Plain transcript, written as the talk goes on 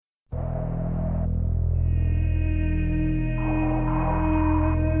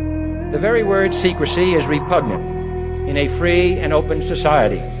very word secrecy is repugnant in a free and open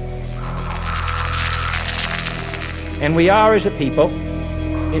society. And we are, as a people,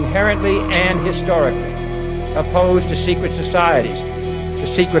 inherently and historically opposed to secret societies, to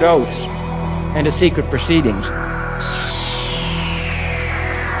secret oaths, and to secret proceedings.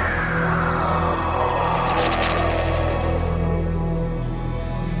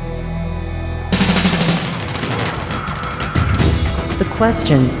 The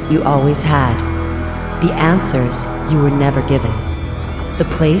questions you always had. The answers you were never given. The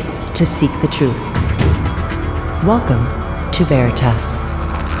place to seek the truth. Welcome to Veritas.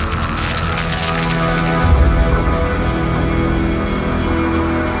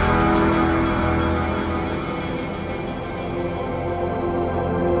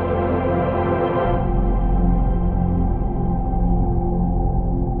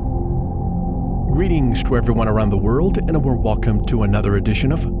 Greetings to everyone around the world, and a warm welcome to another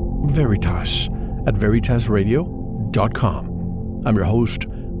edition of Veritas at veritasradio.com. I'm your host,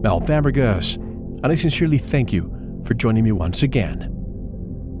 Mel Fabregas, and I sincerely thank you for joining me once again.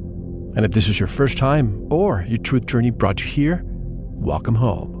 And if this is your first time or your truth journey brought you here, welcome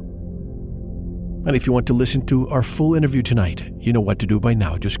home. And if you want to listen to our full interview tonight, you know what to do by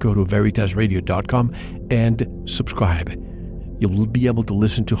now. Just go to veritasradio.com and subscribe. You'll be able to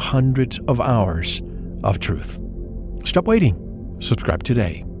listen to hundreds of hours of truth. Stop waiting. Subscribe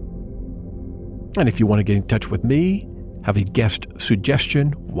today. And if you want to get in touch with me, have a guest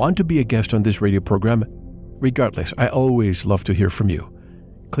suggestion, want to be a guest on this radio program, regardless, I always love to hear from you.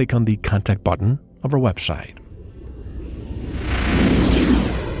 Click on the contact button of our website.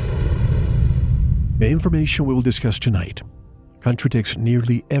 The information we will discuss tonight contradicts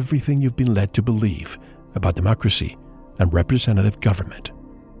nearly everything you've been led to believe about democracy and representative government.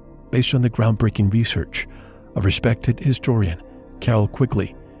 Based on the groundbreaking research of respected historian Carol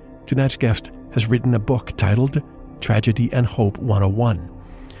Quigley, tonight's guest has written a book titled Tragedy and Hope 101,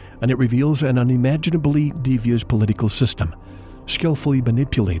 and it reveals an unimaginably devious political system skillfully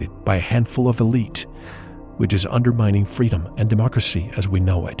manipulated by a handful of elite, which is undermining freedom and democracy as we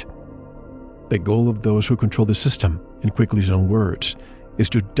know it. The goal of those who control the system, in Quigley's own words, is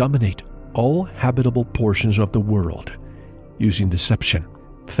to dominate all habitable portions of the world using deception,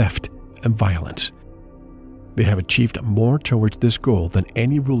 theft, and violence. They have achieved more towards this goal than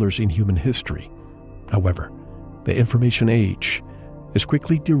any rulers in human history. However, the information age is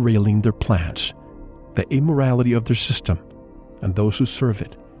quickly derailing their plans. The immorality of their system and those who serve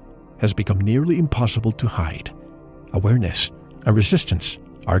it has become nearly impossible to hide. Awareness and resistance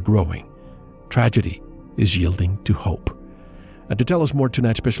are growing. Tragedy is yielding to hope. And to tell us more,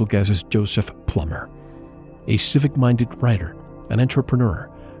 tonight's special guest is Joseph Plummer, a civic-minded writer and entrepreneur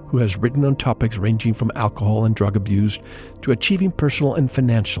who has written on topics ranging from alcohol and drug abuse to achieving personal and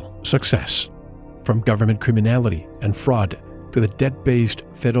financial success, from government criminality and fraud to the debt-based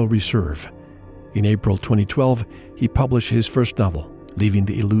Federal Reserve. In April 2012, he published his first novel, Leaving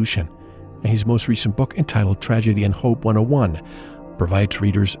the Illusion, and his most recent book, entitled Tragedy and Hope 101, provides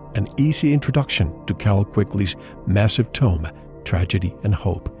readers an easy introduction to Carol Quigley's massive tome, Tragedy and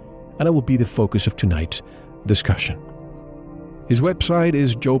Hope, and it will be the focus of tonight's discussion. His website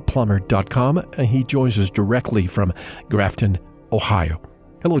is joeplummer.com, and he joins us directly from Grafton, Ohio.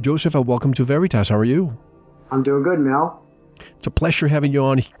 Hello, Joseph, and welcome to Veritas. How are you? I'm doing good, Mel. It's a pleasure having you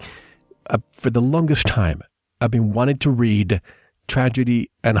on. For the longest time, I've been wanting to read Tragedy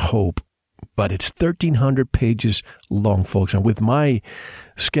and Hope, but it's 1,300 pages long, folks, and with my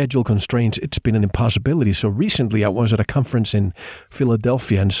schedule constraints, it's been an impossibility. So recently, I was at a conference in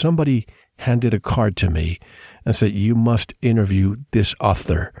Philadelphia, and somebody handed a card to me and said, you must interview this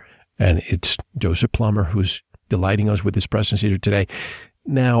author. And it's Joseph Plummer, who's delighting us with his presence here today.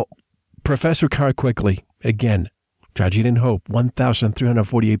 Now, Professor Carol Quigley, again, Tragedy and Hope,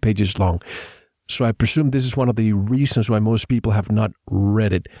 1,348 pages long. So I presume this is one of the reasons why most people have not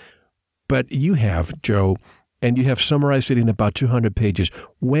read it. But you have, Joe, and you have summarized it in about 200 pages.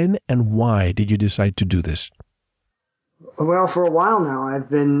 When and why did you decide to do this? Well, for a while now, I've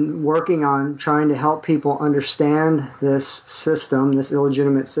been working on trying to help people understand this system, this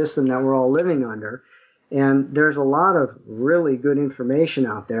illegitimate system that we're all living under. And there's a lot of really good information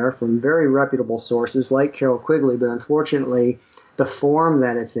out there from very reputable sources like Carol Quigley, but unfortunately, the form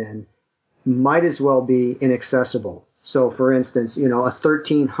that it's in might as well be inaccessible. So, for instance, a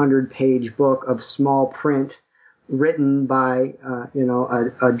 1,300-page book of small print written by,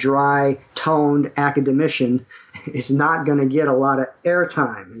 a dry-toned academician is not going to get a lot of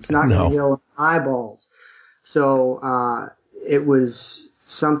airtime. It's not going to get a lot of eyeballs. So it was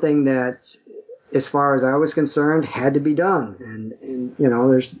something that, as far as I was concerned, had to be done. And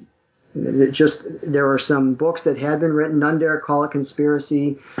there's There were some books that had been written. None dare call it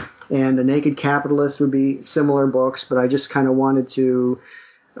conspiracy, and The Naked Capitalist would be similar books. But I just kind of wanted to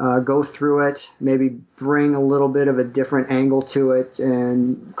go through it, maybe bring a little bit of a different angle to it,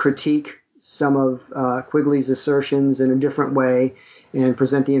 and critique some of Quigley's assertions in a different way, and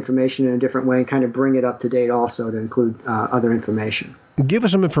present the information in a different way, and kind of bring it up to date also to include other information. Give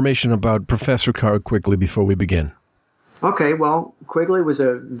us some information about Professor Carl Quigley before we begin. Okay, well, Quigley was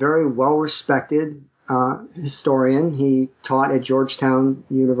a very well-respected historian. He taught at Georgetown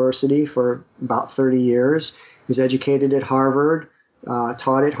University for about 30 years. He was educated at Harvard,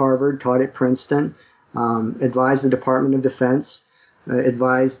 taught at Princeton, advised the Department of Defense,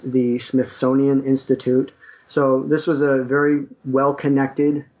 advised the Smithsonian Institute. So this was a very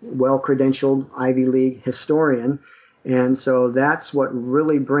well-connected, well-credentialed Ivy League historian. And so that's what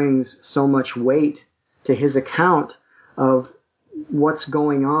really brings so much weight to his account of what's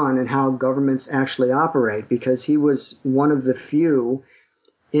going on and how governments actually operate, because he was one of the few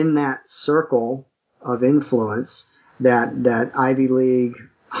in that circle of influence, that Ivy League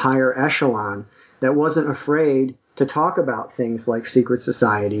higher echelon, that wasn't afraid to talk about things like secret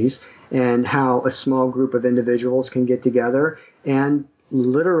societies and how a small group of individuals can get together and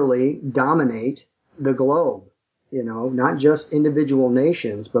literally dominate the globe. Not just individual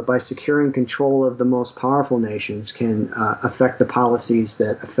nations, but by securing control of the most powerful nations can affect the policies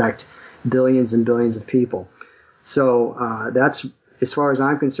that affect billions and billions of people. So that's, as far as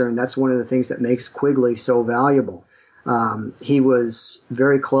I'm concerned, that's one of the things that makes Quigley so valuable. He was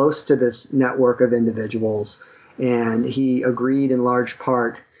very close to this network of individuals, and he agreed in large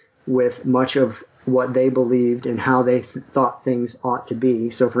part with much of what they believed and how they thought things ought to be.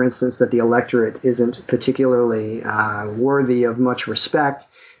 So, for instance, that the electorate isn't particularly worthy of much respect,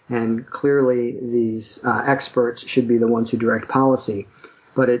 and clearly these experts should be the ones who direct policy.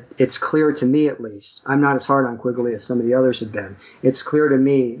 But it's clear to me, at least, I'm not as hard on Quigley as some of the others have been. It's clear to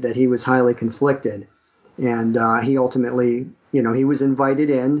me that he was highly conflicted, and he ultimately, he was invited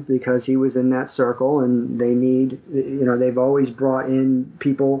in because he was in that circle, and they've always brought in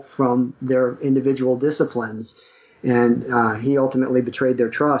people from their individual disciplines, and he ultimately betrayed their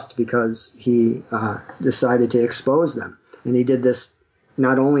trust because he decided to expose them. And he did this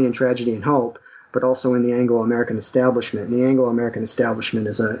not only in Tragedy and Hope, but also in the Anglo-American establishment. And the Anglo-American establishment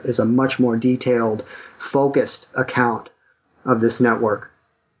is a much more detailed, focused account of this network.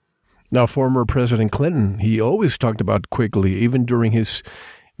 Now, former President Clinton, he always talked about Quigley, even during his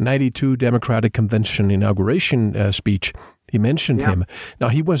 92 Democratic Convention inauguration speech. He mentioned him. Now,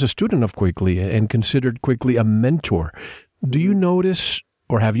 he was a student of Quigley and considered Quigley a mentor. Do you notice,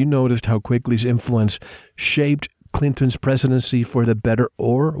 or have you noticed, how Quigley's influence shaped Clinton's presidency for the better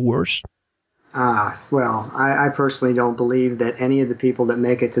or worse? Well, I personally don't believe that any of the people that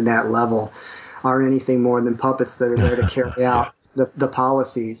make it to that level are anything more than puppets that are there to carry out the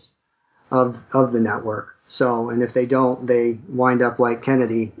policies of the network. So, and if they don't, they wind up like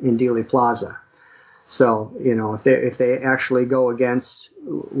Kennedy in Dealey Plaza. So, if they actually go against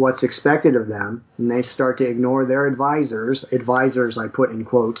what's expected of them, and they start to ignore their advisors I put in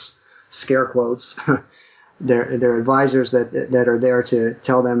quotes, scare quotes, they're advisors that are there to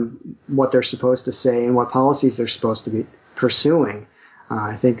tell them what they're supposed to say and what policies they're supposed to be pursuing,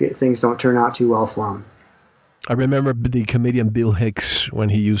 I think things don't turn out too well for them. I remember the comedian Bill Hicks when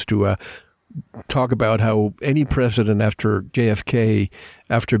he used to talk about how any president after JFK,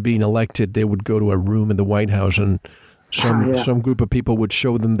 after being elected, they would go to a room in the White House and some group of people would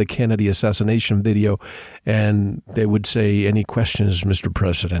show them the Kennedy assassination video, and they would say, "Any questions, Mr.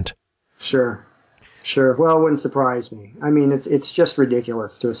 President?" Sure. Well, it wouldn't surprise me. I mean, it's just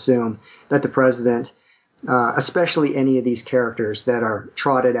ridiculous to assume that the president, especially any of these characters that are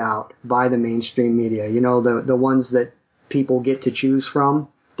trotted out by the mainstream media, the ones that people get to choose from.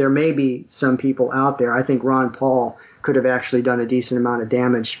 There may be some people out there. I think Ron Paul could have actually done a decent amount of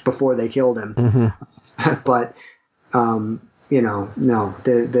damage before they killed him. Mm-hmm. But, no,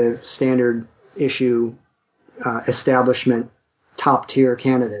 the standard issue establishment top tier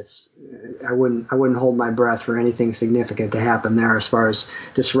candidates, I wouldn't hold my breath for anything significant to happen there as far as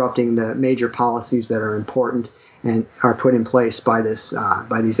disrupting the major policies that are important and are put in place by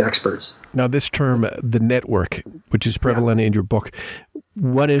these experts. Now, this term, the network, which is prevalent in your book,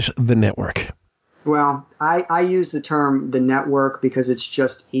 what is the network? Well, I use the term the network because it's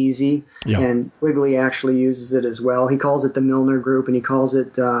just easy, and Quigley actually uses it as well. He calls it the Milner Group, and he calls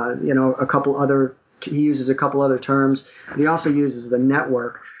it, he uses a couple other terms, but he also uses the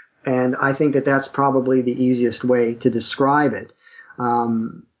network, and I think that that's probably the easiest way to describe it.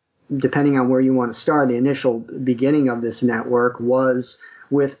 Depending on where you want to start, the initial beginning of this network was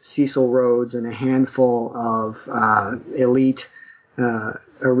with Cecil Rhodes and a handful of elite,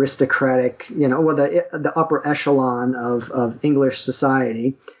 aristocratic, the upper echelon of English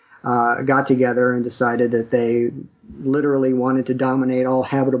society got together and decided that they literally wanted to dominate all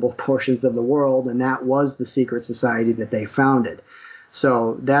habitable portions of the world, and that was the secret society that they founded.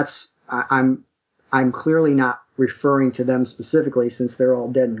 So I'm clearly not referring to them specifically since they're all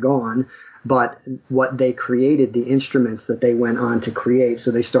dead and gone, but what they created, the instruments that they went on to create.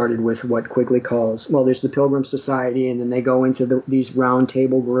 So they started with what Quigley calls, there's the Pilgrim Society, and then they go into these round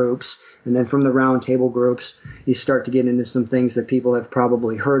table groups. And then from the round table groups, you start to get into some things that people have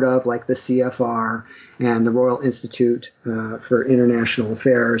probably heard of, like the CFR and the Royal Institute for International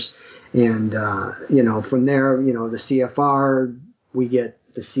Affairs. And, from there, the CFR, we get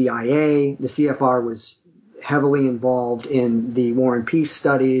the CIA. The CFR was heavily involved in the War and Peace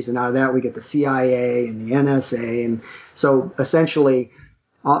studies, and out of that we get the CIA and the NSA. And so essentially,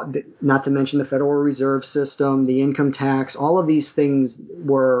 not to mention the Federal Reserve System, the income tax, all of these things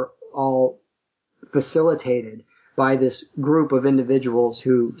were all facilitated by this group of individuals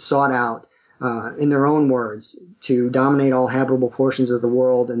who sought out, in their own words, to dominate all habitable portions of the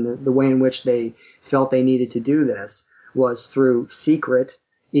world. And the way in which they felt they needed to do this was through secret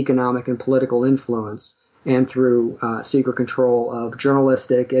economic and political influence, and through secret control of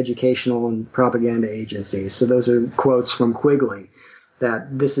journalistic, educational, and propaganda agencies. So those are quotes from Quigley,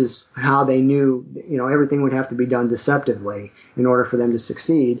 that this is how they knew, everything would have to be done deceptively in order for them to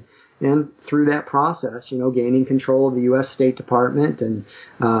succeed. And through that process, gaining control of the U.S. State Department and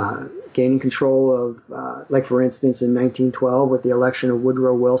gaining control of, like for instance, in 1912 with the election of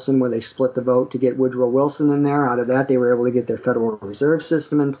Woodrow Wilson, where they split the vote to get Woodrow Wilson in there. Out of that, they were able to get their Federal Reserve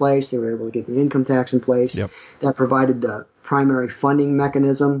System in place. They were able to get the income tax in place. Yep. That provided the primary funding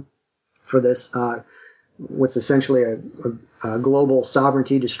mechanism for this, what's essentially a global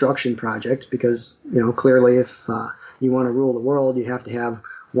sovereignty destruction project, because, clearly if you want to rule the world, you have to have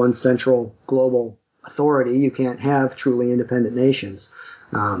one central global authority. You can't have truly independent nations.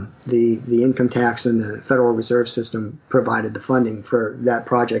 The income tax and the Federal Reserve System provided the funding for that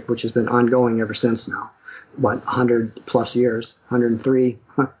project, which has been ongoing ever since now. 100 plus years, 103.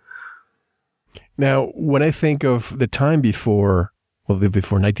 Now, when I think of the time before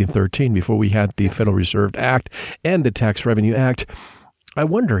 1913, before we had the Federal Reserve Act and the Tax Revenue Act, I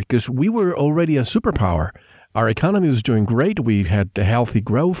wonder, because we were already a superpower. Our economy was doing great. We had the healthy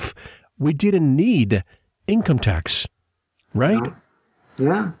growth. We didn't need income tax, right? No.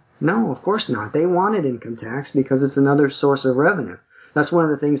 Yeah. No, of course not. They wanted income tax because it's another source of revenue. That's one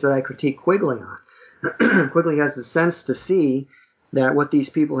of the things that I critique Quigley on. Quigley has the sense to see that what these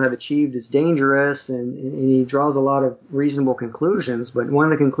people have achieved is dangerous, and he draws a lot of reasonable conclusions. But one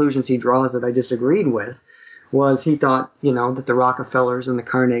of the conclusions he draws that I disagreed with was he thought, that the Rockefellers and the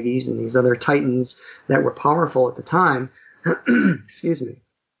Carnegies and these other titans that were powerful at the time, excuse me,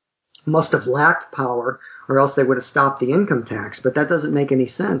 must have lacked power, or else they would have stopped the income tax. But that doesn't make any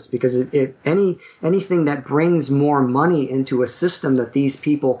sense, because if anything that brings more money into a system that these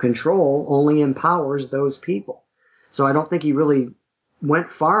people control only empowers those people. So I don't think he really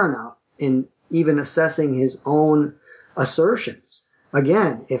went far enough in even assessing his own assertions.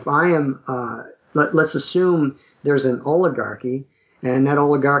 Again, if I am, let's assume there's an oligarchy, and that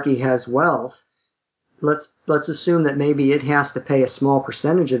oligarchy has wealth. Let's assume that maybe it has to pay a small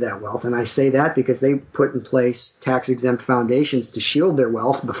percentage of that wealth. And I say that because they put in place tax-exempt foundations to shield their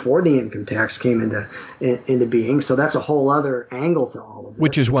wealth before the income tax came into being. So that's a whole other angle to all of this.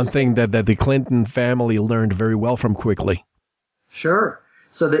 Which is one thing that the Clinton family learned very well from Quigley. Sure.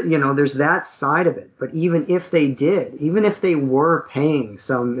 So that, there's that side of it. But even if they were paying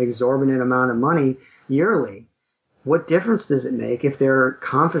some exorbitant amount of money yearly, what difference does it make if they're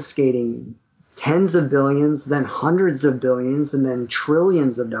confiscating tens of billions, then hundreds of billions, and then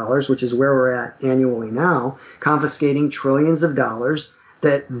trillions of dollars, which is where we're at annually now, confiscating trillions of dollars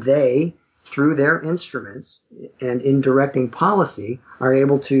that they, through their instruments and in directing policy, are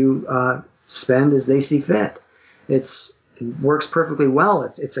able to spend as they see fit. It works perfectly well.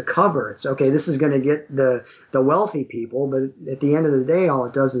 It's a cover. It's okay. This is going to get the wealthy people, but at the end of the day, all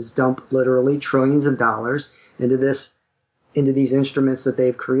it does is dump literally trillions of dollars into these instruments that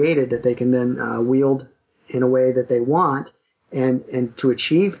they've created that they can then wield in a way that they want, and to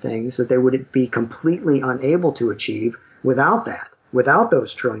achieve things that they would be completely unable to achieve without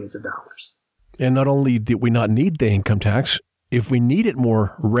those trillions of dollars. And not only did we not need the income tax, if we needed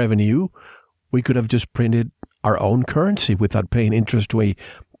more revenue, we could have just printed our own currency without paying interest to a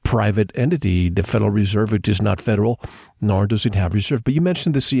private entity, the Federal Reserve, which is not federal, nor does it have reserve. But you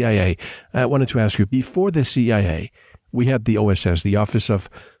mentioned the CIA. I wanted to ask you, before the CIA, we had the OSS, the Office of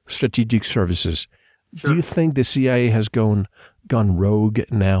Strategic Services. Sure. Do you think the CIA has gone rogue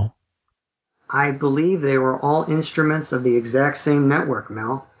now? I believe they were all instruments of the exact same network,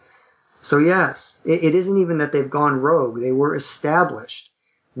 Mel. So yes, it isn't even that they've gone rogue. They were established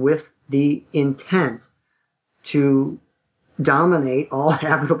with the intent to dominate all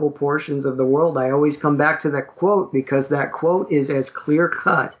habitable portions of the world. I always come back to that quote because that quote is as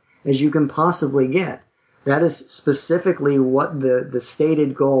clear-cut as you can possibly get. That is specifically what the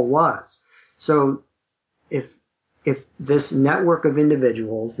stated goal was. So if this network of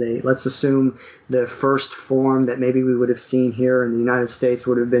individuals, let's assume the first form that maybe we would have seen here in the United States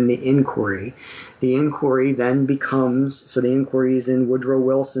would have been the inquiry. The inquiry then becomes, so the inquiry is in Woodrow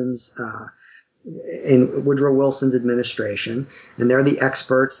Wilson's administration, and they're the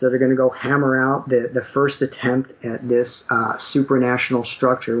experts that are going to go hammer out the first attempt at this supranational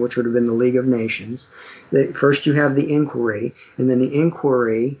structure, which would have been the League of Nations. First you have the inquiry, and then the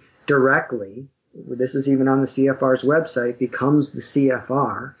inquiry directly, this is even on the CFR's website, becomes the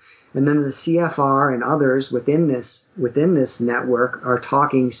CFR. And then the CFR and others within this network are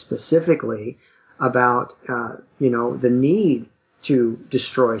talking specifically about, the need to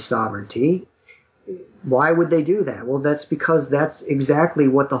destroy sovereignty. Why would they do that? Well, that's because that's exactly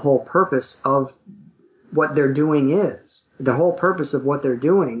what the whole purpose of what they're doing is. The whole purpose of what they're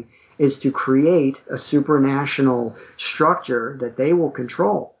doing is to create a supranational structure that they will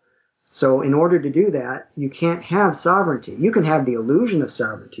control. So in order to do that, you can't have sovereignty. You can have the illusion of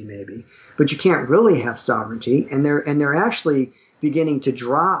sovereignty maybe, but you can't really have sovereignty, and they're actually beginning to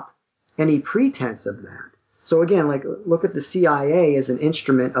drop any pretense of that. So again, look at the CIA as an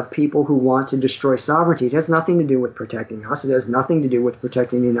instrument of people who want to destroy sovereignty. It has nothing to do with protecting us. It has nothing to do with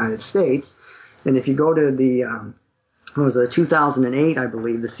protecting the United States. And if you go to the 2008, I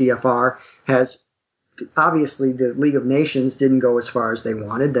believe, the CFR has, obviously the League of Nations didn't go as far as they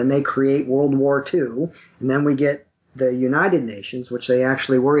wanted. Then they create World War II, and then we get the United Nations, which they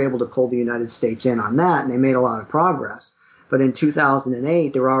actually were able to pull the United States in on that, and they made a lot of progress. But in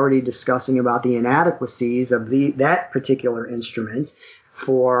 2008, they were already discussing about the inadequacies of that particular instrument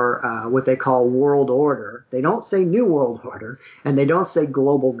for what they call world order. They don't say New World Order, and they don't say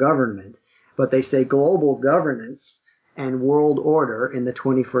global government, but they say global governance and world order in the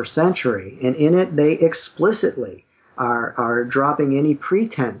 21st century. And in it, they explicitly are dropping any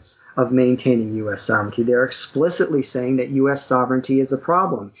pretense of maintaining U.S. sovereignty. They're explicitly saying that U.S. sovereignty is a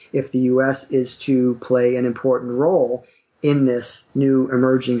problem if the U.S. is to play an important role in this new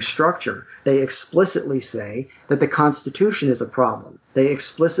emerging structure. They explicitly say that the Constitution is a problem. They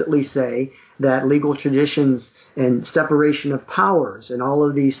explicitly say that legal traditions and separation of powers and all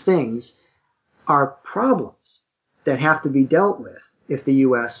of these things are problems that have to be dealt with if the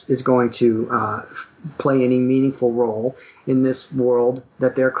U.S. is going to play any meaningful role in this world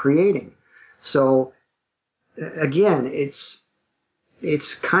that they're creating. So, again, it's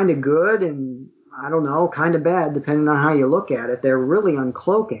kind of good and, I don't know, kind of bad, depending on how you look at it. They're really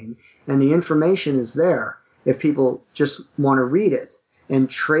uncloaking, and the information is there if people just want to read it and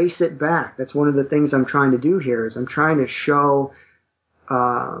trace it back. That's one of the things I'm trying to do here, is I'm trying to show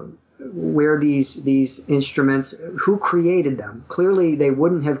where these instruments, who created them. Clearly, they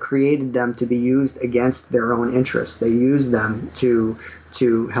wouldn't have created them to be used against their own interests. They used them to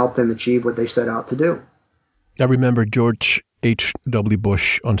help them achieve what they set out to do. I remember George H.W.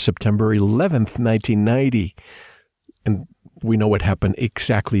 Bush on September 11th, 1990, and we know what happened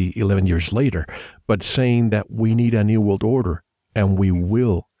exactly 11 years later, but saying that we need a new world order, and we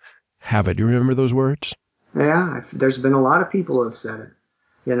will have it. Do you remember those words? Yeah, there's been a lot of people who have said it.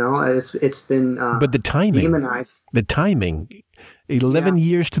 You know, it's been but the timing, demonized. The timing, 11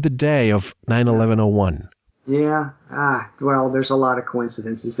 years to the day of 9/11/01. Yeah. Well, there's a lot of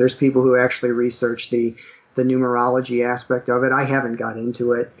coincidences. There's people who actually research the numerology aspect of it. I haven't got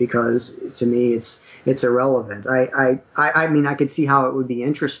into it because to me it's irrelevant. I mean, I could see how it would be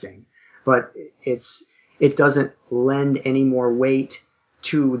interesting, but it doesn't lend any more weight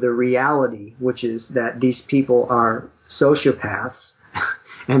to the reality, which is that these people are sociopaths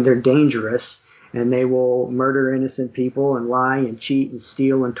and they're dangerous, and they will murder innocent people and lie and cheat and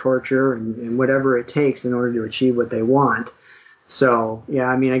steal and torture and whatever it takes in order to achieve what they want. So, yeah,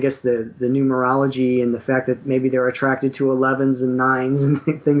 I mean, I guess the numerology and the fact that maybe they're attracted to 11s and 9s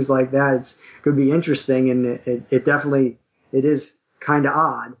and things like that, could be interesting, and it definitely, it is kind of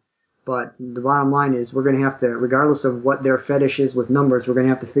odd. But the bottom line is we're going to have to, regardless of what their fetish is with numbers, we're going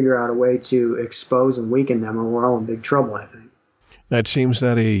to have to figure out a way to expose and weaken them, or we're all in big trouble, I think. Now, it seems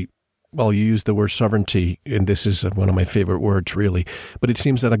that you use the word sovereignty, and this is one of my favorite words, really, but it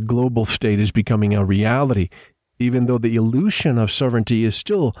seems that a global state is becoming a reality. even though the illusion of sovereignty is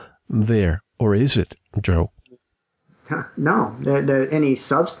still there. Or is it, Joe? No, any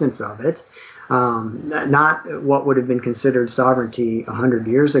substance of it, not what would have been considered sovereignty 100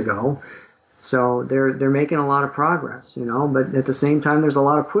 years ago. So they're making a lot of progress, but at the same time, there's a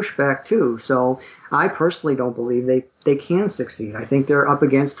lot of pushback too. So I personally don't believe they can succeed. I think they're up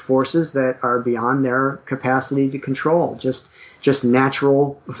against forces that are beyond their capacity to control, just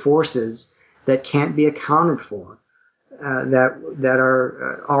natural forces that can't be accounted for, that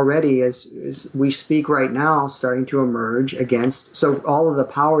are already, as we speak right now, starting to emerge against. So all of the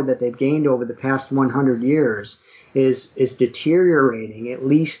power that they've gained over the past 100 years is deteriorating, at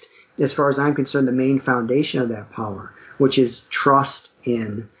least as far as I'm concerned, the main foundation of that power, which is trust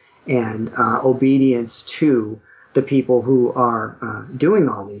in and obedience to the people who are doing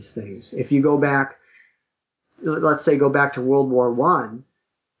all these things. If you go back, let's say go back to World War I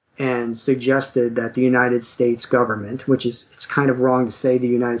and suggested that the United States government, which is, it's kind of wrong to say the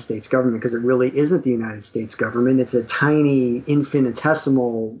United States government because it really isn't the United States government. It's a tiny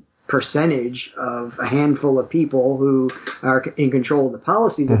infinitesimal percentage of a handful of people who are in control of the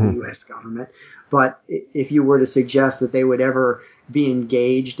policies of the U.S. government. But if you were to suggest that they would ever be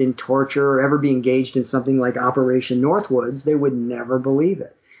engaged in torture or ever be engaged in something like Operation Northwoods, they would never believe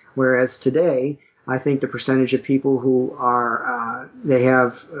it. Whereas today, I think the percentage of people who are, they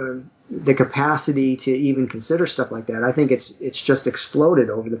have the capacity to even consider stuff like that, I think it's just exploded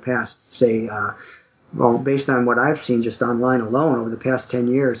over the past, say, well, based on what I've seen just online alone over the past 10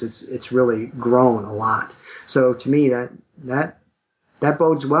 years, it's really grown a lot. So to me, that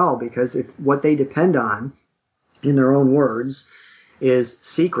bodes well, because if what they depend on, in their own words, is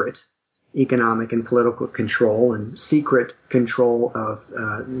secret economic and political control and secret control of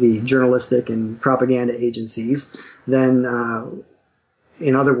the journalistic and propaganda agencies, then,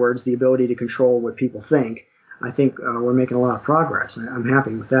 in other words, the ability to control what people think, I think we're making a lot of progress. I'm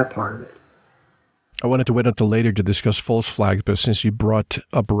happy with that part of it. I wanted to wait until later to discuss false flags, but since you brought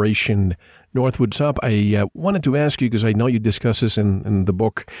Operation Northwoods up, I wanted to ask you, because I know you discuss this in the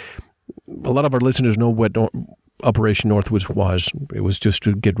book. A lot of our listeners know what Operation Northwoods was. It was just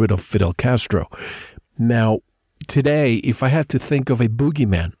to get rid of Fidel Castro. Now, today, if I had to think of a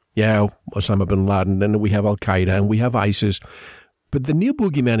boogeyman, Osama bin Laden, then we have Al-Qaeda and we have ISIS. But the new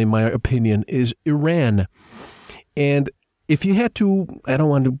boogeyman, in my opinion, is Iran. And if you had to, I don't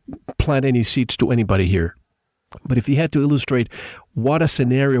want to plant any seeds to anybody here, but if you had to illustrate what a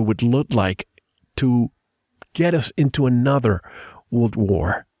scenario would look like to get us into another world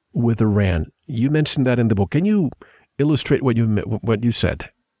war with Iran, you mentioned that in the book. Can you illustrate what you said?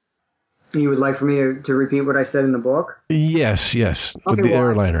 You would like for me to repeat what I said in the book? Yes, with the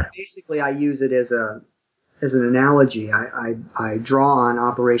airliner. Basically, I use it as an analogy. I draw on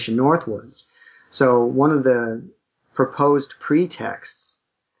Operation Northwoods. So one of the proposed pretexts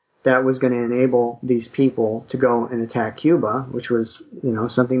that was going to enable these people to go and attack Cuba, which was,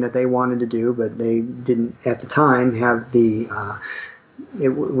 something that they wanted to do, but they didn't at the time have it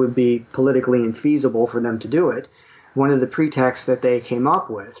would be politically infeasible for them to do it. One of the pretexts that they came up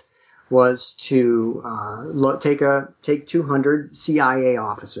with was to take 200 CIA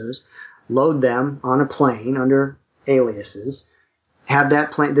officers, load them on a plane under aliases, have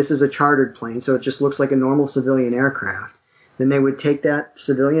that plane, this is a chartered plane, so it just looks like a normal civilian aircraft. Then they would take that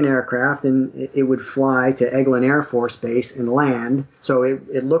civilian aircraft and it would fly to Eglin Air Force Base and land. So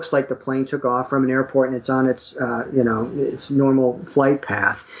it looks like the plane took off from an airport and it's on its, its normal flight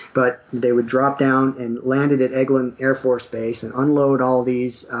path. But they would drop down and land it at Eglin Air Force Base and unload all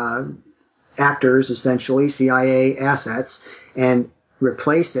these actors, essentially, CIA assets, and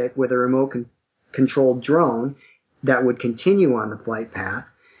replace it with a remote controlled drone that would continue on the flight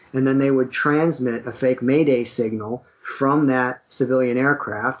path, and then they would transmit a fake Mayday signal from that civilian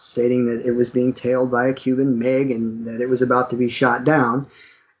aircraft stating that it was being tailed by a Cuban MiG and that it was about to be shot down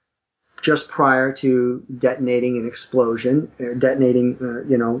just prior to detonating an explosion, detonating,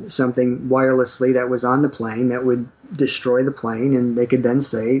 something wirelessly that was on the plane that would destroy the plane, and they could then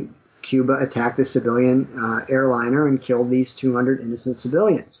say Cuba attacked the civilian airliner and killed these 200 innocent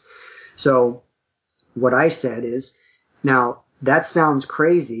civilians. So what I said is, now that sounds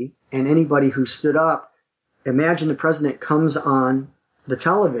crazy, and anybody who stood up, imagine the president comes on the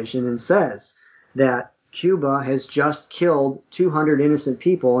television and says that Cuba has just killed 200 innocent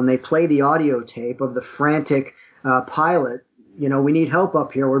people, and they play the audio tape of the frantic pilot. We need help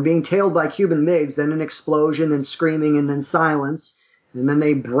up here. We're being tailed by Cuban MiGs, then an explosion and screaming and then silence. And then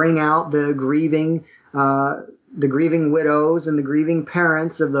they bring out the grieving widows and the grieving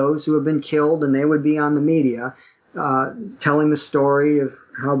parents of those who have been killed, and they would be on the media. telling the story of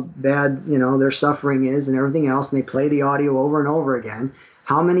how bad, their suffering is and everything else, and they play the audio over and over again,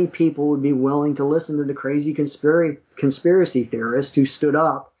 how many people would be willing to listen to the crazy conspiracy theorist who stood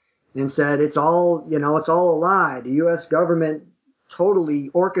up and said, it's all a lie. The U.S. government totally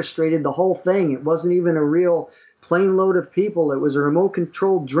orchestrated the whole thing. It wasn't even a real plane load of people. It was a remote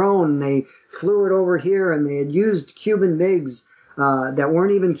controlled drone. They flew it over here and they had used Cuban MiGs that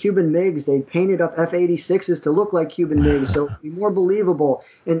weren't even Cuban MiGs. They painted up F-86s to look like Cuban MiGs, so it'd be more believable.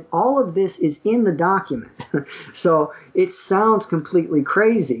 And all of this is in the document. So it sounds completely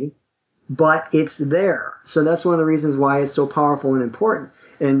crazy, but it's there. So that's one of the reasons why it's so powerful and important.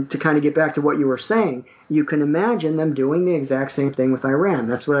 And to kind of get back to what you were saying, you can imagine them doing the exact same thing with Iran.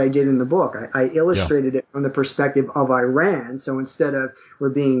 That's what I did in the book. I illustrated it from the perspective of Iran. So instead of we're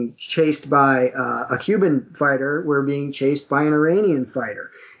being chased by a Cuban fighter, we're being chased by an Iranian fighter.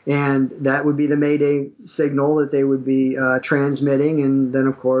 And that would be the Mayday signal that they would be transmitting. And then,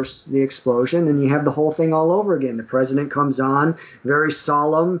 of course, the explosion. And you have the whole thing all over again. The president comes on, very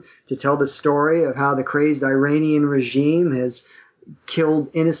solemn, to tell the story of how the crazed Iranian regime has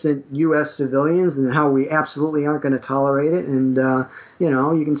killed innocent U.S. civilians and how we absolutely aren't going to tolerate it. And,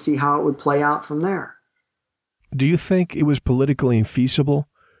 you can see how it would play out from there. Do you think it was politically infeasible,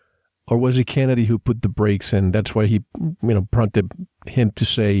 or was it Kennedy who put the brakes, and that's why he, prompted him to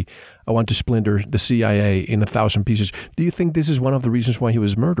say, I want to splinter the CIA in 1,000 pieces? Do you think this is one of the reasons why he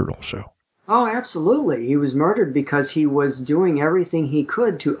was murdered also? Oh, absolutely. He was murdered because he was doing everything he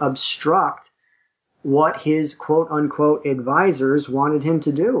could to obstruct what his quote-unquote advisors wanted him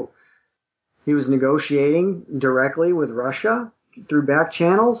to do. He was negotiating directly with Russia through back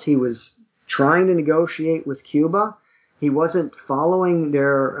channels. He was trying to negotiate with Cuba. He wasn't following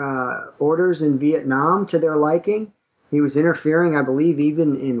their orders in Vietnam to their liking. He was interfering, I believe,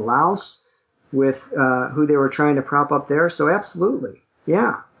 even in Laos with who they were trying to prop up there. So absolutely,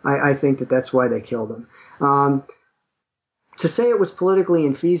 yeah, I think that's why they killed him. To say it was politically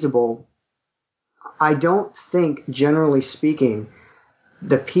infeasible, I don't think, generally speaking,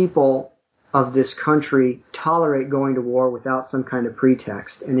 the people of this country tolerate going to war without some kind of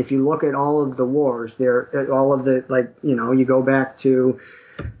pretext. And if you look at all of the wars, you go back to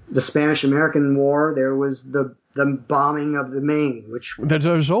the Spanish-American War, there was the bombing of the Maine, which...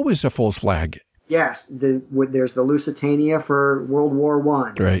 There's always a false flag. Yes, there's the Lusitania for World War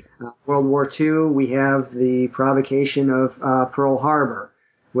I. Right. World War II, we have the provocation of Pearl Harbor,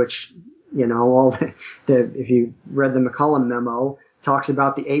 which... if you read the McCullum memo, talks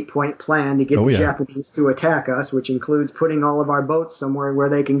about the 8-point plan to get the Japanese to attack us, which includes putting all of our boats somewhere where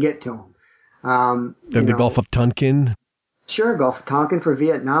they can get to them. Then the Gulf of Tonkin. Sure, Gulf of Tonkin for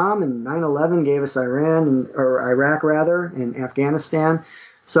Vietnam, and 9/11 gave us Iraq and Afghanistan.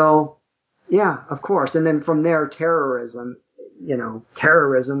 So, yeah, of course. And then from there, terrorism, the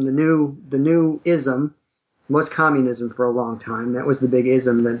new ism was communism for a long time. That was the big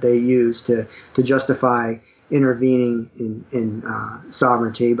ism that they used to justify intervening in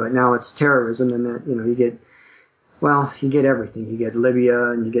sovereignty. But now it's terrorism, and that you get everything. You get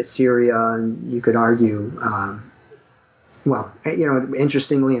Libya and you get Syria, and you could argue,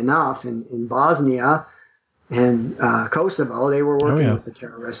 interestingly enough, in Bosnia and Kosovo, they were working with the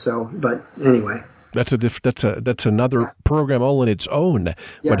terrorists. So, but anyway. That's another program all on its own.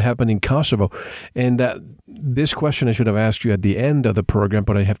 What happened in Kosovo, and this question I should have asked you at the end of the program,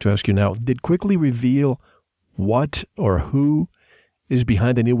 but I have to ask you now. Did Quigley reveal what or who is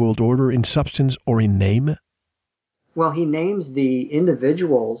behind the New World Order in substance or in name? Well, he names the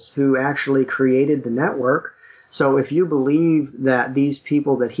individuals who actually created the network. So if you believe that these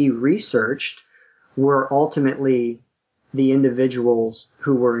people that he researched were ultimately the individuals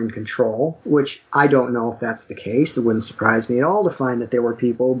who were in control, which I don't know if that's the case. It wouldn't surprise me at all to find that there were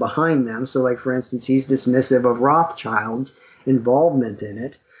people behind them. So, like, for instance, he's dismissive of Rothschild's involvement in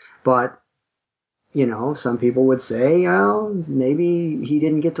it. But, some people would say, maybe he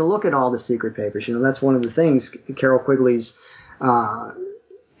didn't get to look at all the secret papers. That's one of the things Carroll Quigley's,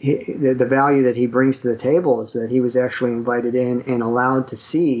 the value that he brings to the table is that he was actually invited in and allowed to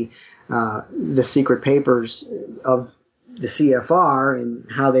see the secret papers of the CFR and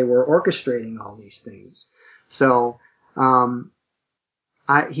how they were orchestrating all these things. So,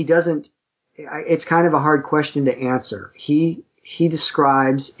 he doesn't, it's kind of a hard question to answer. He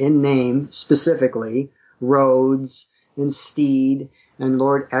describes in name specifically Rhodes and Steed and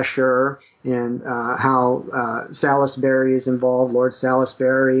Lord Esher and how Salisbury is involved, Lord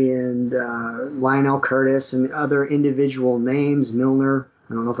Salisbury and Lionel Curtis and other individual names, Milner.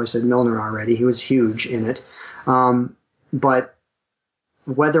 I don't know if I said Milner already. He was huge in it. But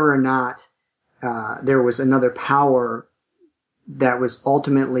whether or not there was another power that was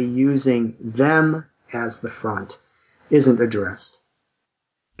ultimately using them as the front isn't addressed.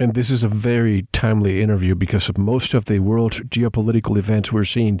 And this is a very timely interview because of most of the world geopolitical events we're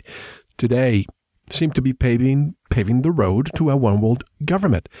seeing today seem to be paving the road to a one-world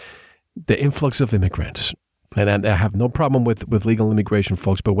government. The influx of immigrants. And I have no problem with legal immigration,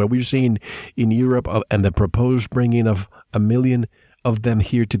 folks, but what we're seeing in Europe and the proposed bringing of 1 million of them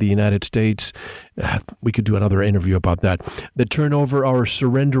here to the United States, we could do another interview about that. The turnover or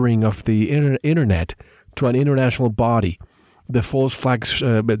surrendering of the internet to an international body, the false flags,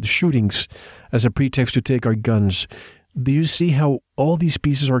 shootings as a pretext to take our guns. Do you see how all these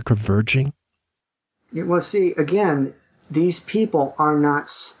pieces are converging? Well, see, again, these people are not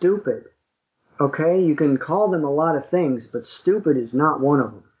stupid. Okay? You can call them a lot of things, but stupid is not one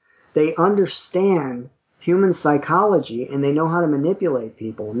of them. They understand human psychology and they know how to manipulate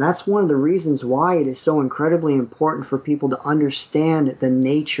people. And that's one of the reasons why it is so incredibly important for people to understand the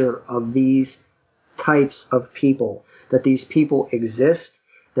nature of these types of people, that these people exist,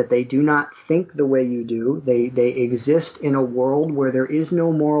 that they do not think the way you do. They exist in a world where there is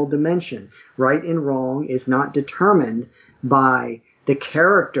no moral dimension. Right and wrong is not determined by the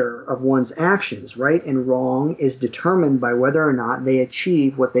character of one's actions. Right and wrong is determined by whether or not they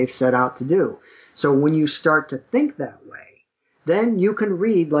achieve what they've set out to do. So when you start to think that way, then you can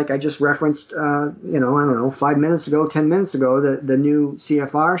read, like I just referenced, 5 minutes ago, 10 minutes ago, the new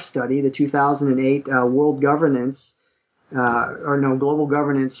CFR study, the 2008 Global Governance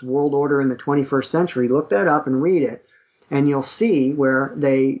World Order in the 21st Century. Look that up and read it, and you'll see where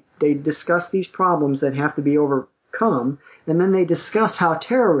they discuss these problems that have to be overcome, and then they discuss how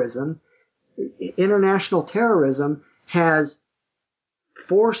international terrorism, has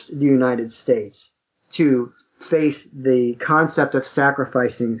forced the United States to face the concept of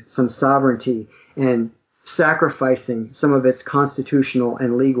sacrificing some sovereignty and sacrificing some of its constitutional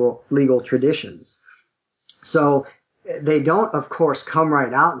and legal traditions. So they don't, of course, come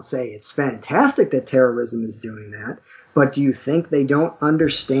right out and say it's fantastic that terrorism is doing that. But do you think they don't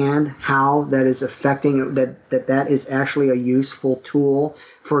understand how that is affecting, that is actually a useful tool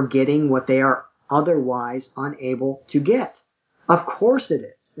for getting what they are otherwise unable to get? Of course it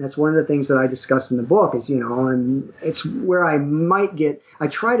is. That's one of the things that I discuss in the book is, and it's where I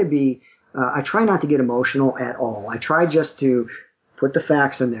try not to get emotional at all. I try just to put the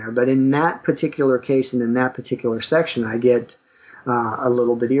facts in there. But in that particular case and in that particular section, I get a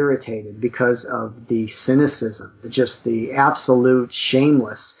little bit irritated because of the cynicism, just the absolute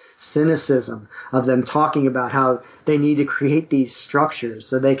shameless cynicism of them talking about how they need to create these structures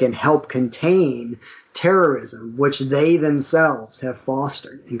so they can help contain terrorism, which they themselves have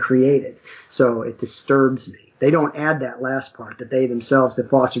fostered and created. So it disturbs me. They don't add that last part, that they themselves have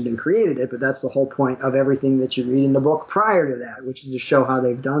fostered and created it, but that's the whole point of everything that you read in the book prior to that, which is to show how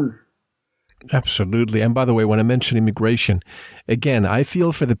they've done that. Absolutely. And by the way, when I mention immigration, again, I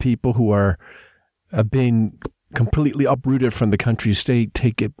feel for the people who are being completely uprooted from the country state.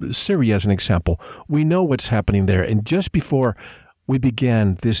 Take Syria as an example. We know what's happening there. And just before we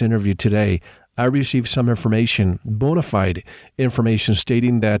began this interview today, I received some information, bona fide information,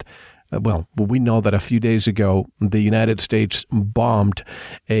 stating that, we know that a few days ago, the United States bombed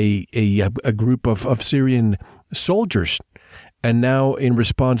a group of Syrian soldiers. And now, in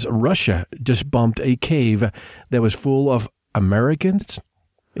response, Russia just bombed a cave that was full of Americans,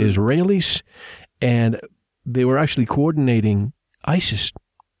 Israelis, and they were actually coordinating ISIS.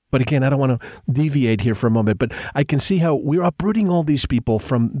 But again, I don't want to deviate here for a moment, but I can see how we're uprooting all these people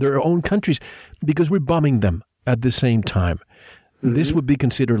from their own countries because we're bombing them at the same time. Mm-hmm. This would be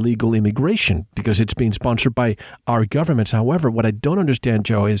considered legal immigration because it's being sponsored by our governments. However, what I don't understand,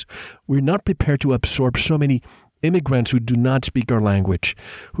 Joe, is we're not prepared to absorb so many immigrants who do not speak our language,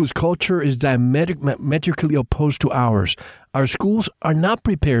 whose culture is diametrically opposed to ours. Our schools are not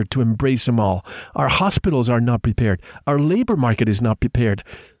prepared to embrace them all. Our hospitals are not prepared. Our labor market is not prepared.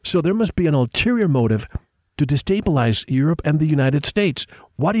 So there must be an ulterior motive to destabilize Europe and the United States.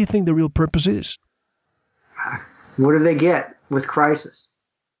 What do you think the real purpose is? What do they get with crisis?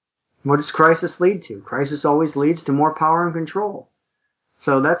 What does crisis lead to? Crisis always leads to more power and control.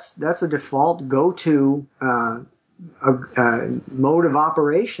 So that's a default go-to mode of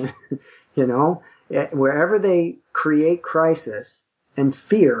operation, wherever they create crisis and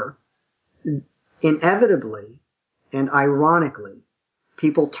fear, inevitably and ironically,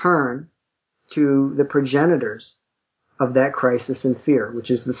 people turn to the progenitors of that crisis and fear, which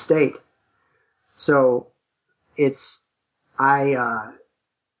is the state. So I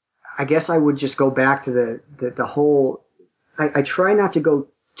guess I would just go back to the whole. I try not to go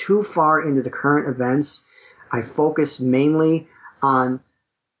too far into the current events. I focus mainly on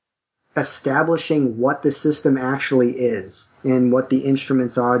establishing what the system actually is and what the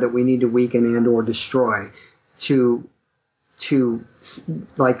instruments are that we need to weaken and or destroy to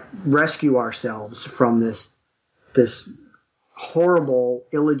like rescue ourselves from this horrible,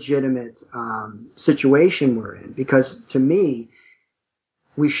 illegitimate situation we're in. Because to me,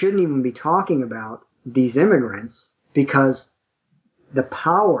 we shouldn't even be talking about these immigrants, because the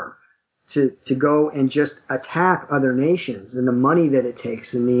power to go and just attack other nations and the money that it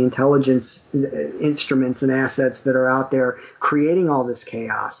takes and the intelligence instruments and assets that are out there creating all this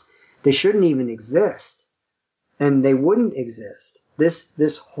chaos, they shouldn't even exist. And they wouldn't exist.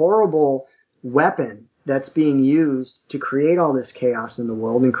 This horrible weapon that's being used to create all this chaos in the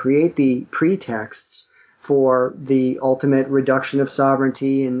world and create the pretexts for the ultimate reduction of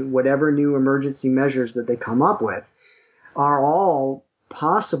sovereignty and whatever new emergency measures that they come up with are all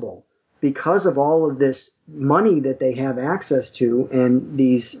possible because of all of this money that they have access to. And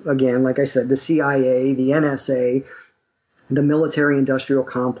these, again, like I said, the CIA, the NSA, the military industrial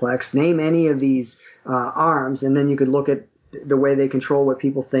complex, name any of these arms, and then you could look at the way they control what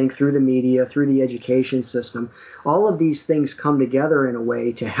people think through the media, through the education system. All of these things come together in a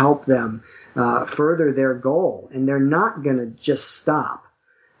way to help them further their goal. And they're not going to just stop.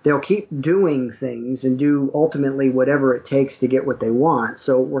 They'll keep doing things and do ultimately whatever it takes to get what they want.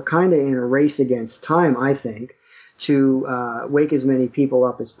 So we're kind of in a race against time, I think, to wake as many people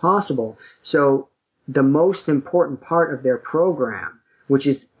up as possible. So the most important part of their program, which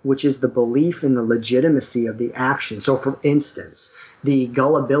is the belief in the legitimacy of the action. So, for instance, the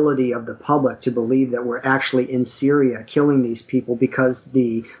gullibility of the public to believe that we're actually in Syria killing these people because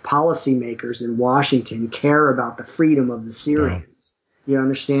the policymakers in Washington care about the freedom of the Syrians. You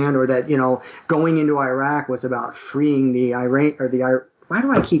understand? Or that, going into Iraq was about freeing the why do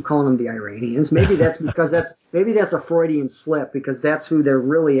I keep calling them the Iranians? Maybe that's because maybe that's a Freudian slip, because that's who they're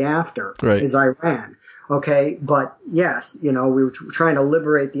really after, is Iran. Okay, but yes, we were trying to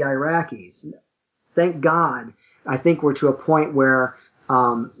liberate the Iraqis. Thank God. I think we're to a point where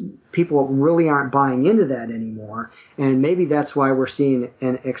people really aren't buying into that anymore, and maybe that's why we're seeing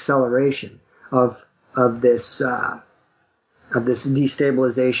an acceleration of this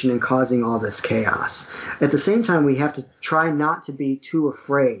destabilization and causing all this chaos. At the same time, we have to try not to be too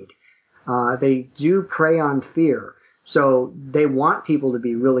afraid. They do prey on fear. So they want people to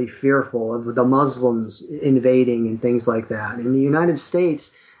be really fearful of the Muslims invading and things like that. In the United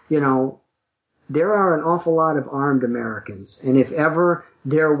States, there are an awful lot of armed Americans. And if ever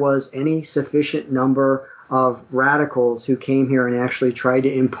there was any sufficient number of radicals who came here and actually tried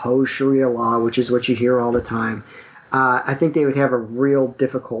to impose Sharia law, which is what you hear all the time, I think they would have a real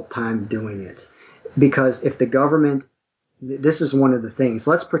difficult time doing it. Because if the government, this is one of the things,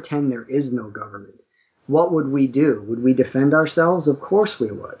 let's pretend there is no government. What would we do? Would we defend ourselves? Of course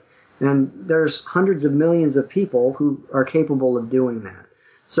we would. And there's hundreds of millions of people who are capable of doing that.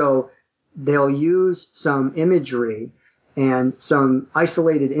 So they'll use some imagery and some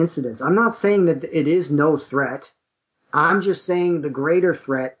isolated incidents. I'm not saying that it is no threat. I'm just saying the greater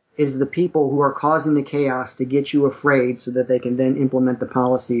threat is the people who are causing the chaos to get you afraid so that they can then implement the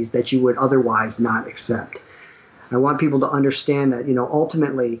policies that you would otherwise not accept. I want people to understand that,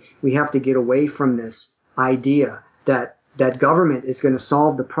 ultimately we have to get away from this idea that government is going to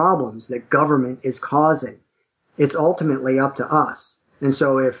solve the problems that government is causing. It's ultimately up to us. And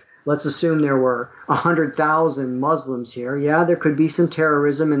so if, let's assume there were 100,000 Muslims here, yeah, there could be some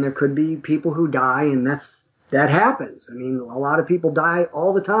terrorism and there could be people who die, and that happens. I mean, a lot of people die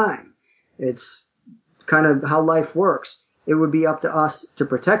all the time. It's kind of how life works. It would be up to us to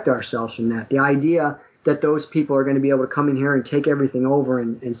protect ourselves from that. The idea that those people are going to be able to come in here and take everything over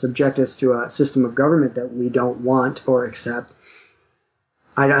and subject us to a system of government that we don't want or accept,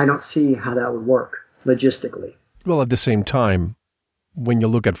 I don't see how that would work logistically. Well, at the same time, when you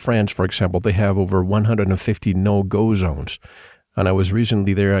look at France, for example, they have over 150 no-go zones. And I was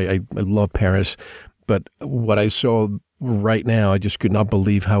recently there. I love Paris. But what I saw right now, I just could not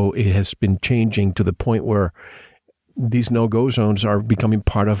believe how it has been changing to the point where these no-go zones are becoming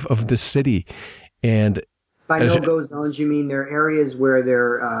part of the city. And by no-go zones, you mean there are areas where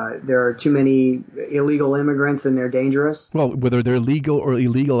there are too many illegal immigrants and they're dangerous? Well, whether they're legal or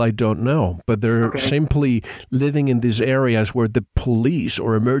illegal, I don't know. But they're simply living in these areas where the police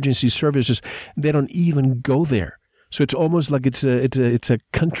or emergency services, they don't even go there. So it's almost like it's a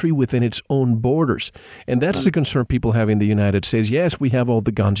country within its own borders. And that's the concern people have in the United States. Yes, we have all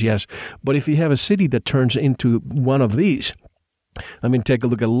the guns, yes. But if you have a city that turns into one of these, I mean, take a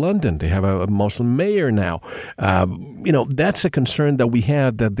look at London. They have a Muslim mayor now. That's a concern that we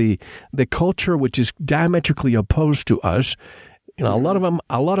have, that the culture, which is diametrically opposed to us, a lot of them,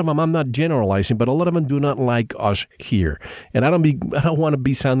 I'm not generalizing, but a lot of them do not like us here. And I don't want to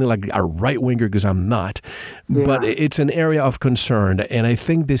be sounding like a right-winger, because I'm not. Yeah. But it's an area of concern. And I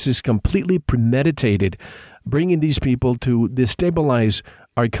think this is completely premeditated, bringing these people to destabilize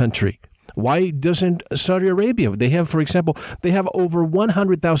our country. Why doesn't Saudi Arabia? They have, for example, over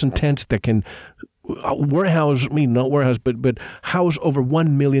 100,000 tents that can house over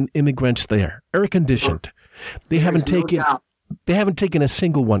 1 million immigrants there, air conditioned. They haven't taken a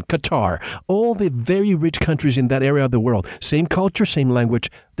single one. Qatar, all the very rich countries in that area of the world, same culture, same language,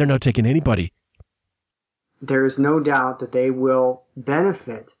 they're not taking anybody. There is no doubt that they will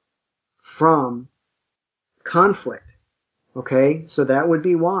benefit from conflict. Okay, so that would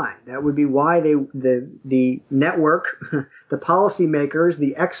be why. That would be why the network, the policymakers,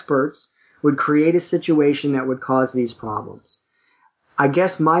 the experts would create a situation that would cause these problems. I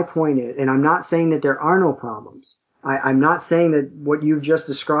guess my point is, and I'm not saying that there are no problems. I'm not saying that what you've just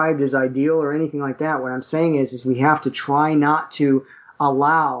described is ideal or anything like that. What I'm saying is we have to try not to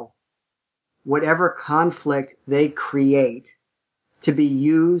allow whatever conflict they create to be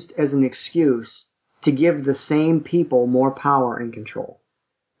used as an excuse to give the same people more power and control.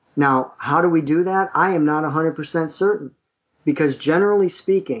 Now, how do we do that? I am not 100% certain, because generally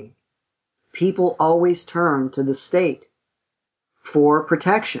speaking, people always turn to the state for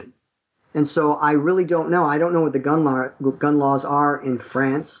protection. And so I really don't know. I don't know what the gun laws are in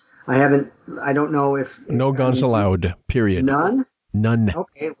France. I don't know if... No guns allowed, period. None? None.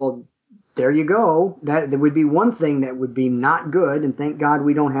 Okay, well, there you go. That would be one thing that would be not good, and thank God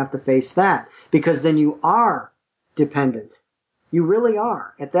we don't have to face that, because then you are dependent. You really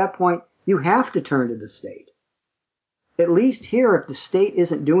are. At that point, you have to turn to the state. At least here, if the state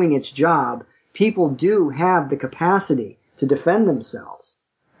isn't doing its job, people do have the capacity to defend themselves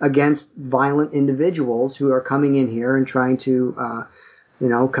against violent individuals who are coming in here and trying to,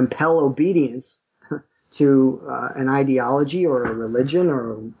 compel obedience to an ideology or a religion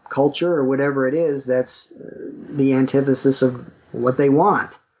or a culture or whatever it is that's the antithesis of what they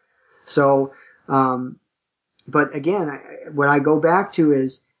want. So, but again, what I go back to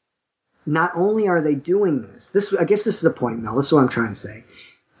is not only are they doing this, I guess this is the point, Mel, this is what I'm trying to say.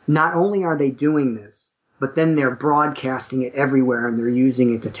 Not only are they doing this, but then they're broadcasting it everywhere and they're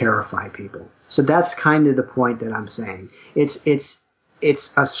using it to terrify people. So that's kind of the point that I'm saying. It's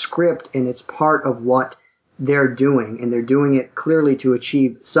a script, and it's part of what they're doing, and they're doing it clearly to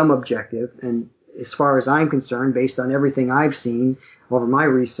achieve some objective. And as far as I'm concerned, based on everything I've seen over my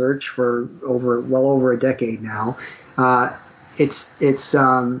research for well over a decade now, they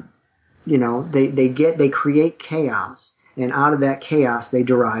create chaos, and out of that chaos they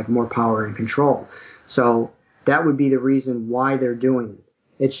derive more power and control. So that would be the reason why they're doing it.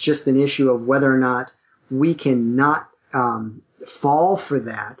 It's just an issue of whether or not we can not fall for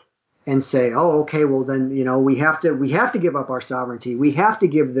that and say, oh, okay, well then, we have to give up our sovereignty. We have to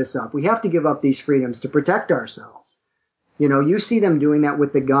give this up. We have to give up these freedoms to protect ourselves. You see them doing that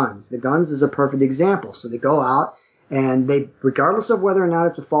with the guns. The guns is a perfect example. So they go out and they, regardless of whether or not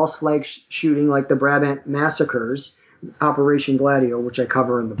it's a false flag shooting like the Brabant massacres, Operation Gladio, which I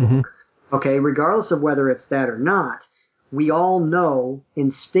cover in the book. Okay, regardless of whether it's that or not, we all know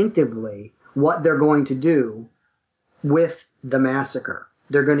instinctively what they're going to do with the massacre.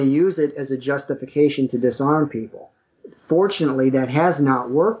 They're going to use it as a justification to disarm people. Fortunately, that has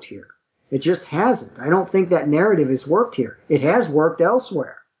not worked here. It just hasn't. I don't think that narrative has worked here. It has worked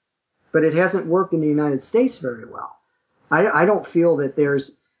elsewhere, but it hasn't worked in the United States very well. I don't feel that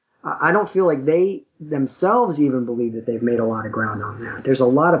I don't feel like they themselves even believe that they've made a lot of ground on that. There's a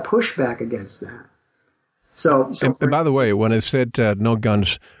lot of pushback against that. So and by the way, when I said no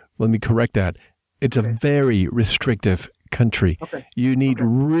guns, let me correct that. It's a very restrictive country. Okay. You need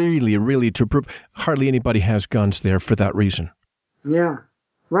really, really to prove. Hardly anybody has guns there for that reason. Yeah,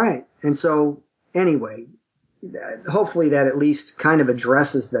 right. And so anyway, hopefully that at least kind of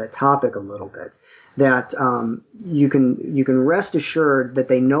addresses that topic a little bit. That you can rest assured that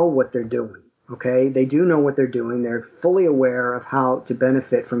they know what they're doing. Okay, they do know what they're doing. They're fully aware of how to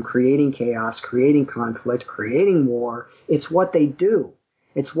benefit from creating chaos, creating conflict, creating war. It's what they do.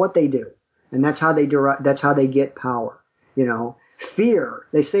 It's what they do, and that's how they that's how they get power. Fear.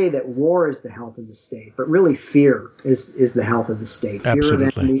 They say that war is the health of the state, but really fear is the health of the state. Absolutely. Fear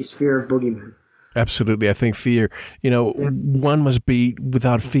of enemies, fear of boogeymen. Absolutely, I think fear. One must be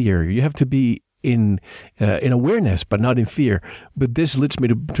without fear. You have to be in awareness, but not in fear. But this leads me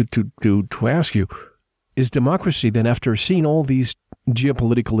to ask you, is democracy then, after seeing all these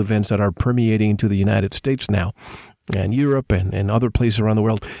geopolitical events that are permeating into the United States now and Europe and other places around the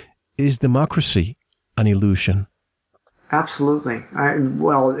world, is democracy an illusion? Absolutely.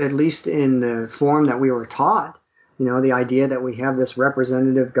 Well, at least in the form that we were taught, the idea that we have this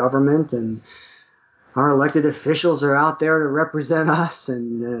representative government and our elected officials are out there to represent us,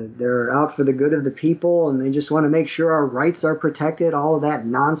 and they're out for the good of the people, and they just want to make sure our rights are protected, all of that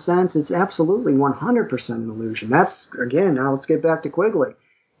nonsense. It's absolutely 100% an illusion. That's, again, now let's get back to Quigley.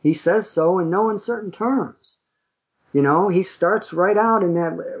 He says so in no uncertain terms. He starts right out in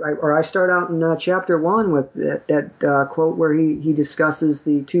that, or I start out in chapter 1 with that quote where he discusses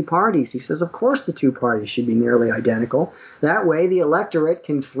the two parties. He says, of course the two parties should be nearly identical. That way the electorate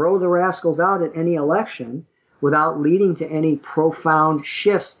can throw the rascals out at any election without leading to any profound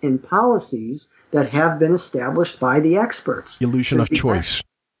shifts in policies that have been established by the experts. The illusion of choice.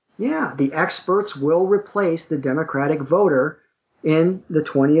 The experts will replace the democratic voter in the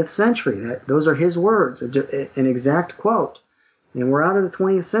 20th century. Those are his words, an exact quote. And we're out of the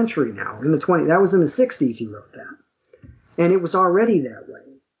 20th century now. That was in the 60s he wrote that. And it was already that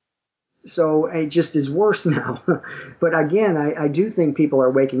way. So it just is worse now. But again, I do think people are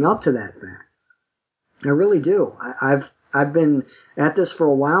waking up to that fact. I really do. I've been at this for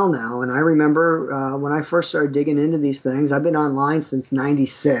a while now, and I remember when I first started digging into these things, I've been online since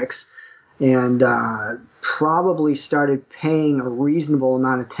 96, and probably started paying a reasonable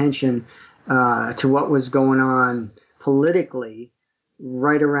amount of attention to what was going on politically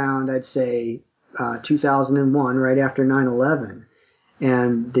right around, I'd say, 2001, right after 9/11.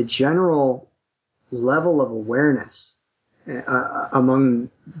 And the general level of awareness among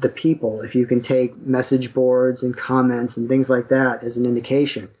the people, if you can take message boards and comments and things like that as an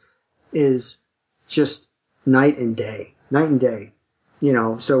indication, is just night and day.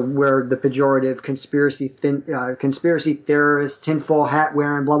 So where the pejorative conspiracy theorists, tinfoil hat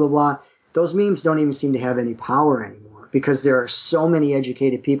wearing, blah, blah, blah, those memes don't even seem to have any power anymore, because there are so many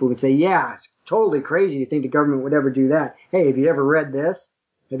educated people who can say, yeah, it's totally crazy to think the government would ever do that. Hey, have you ever read this?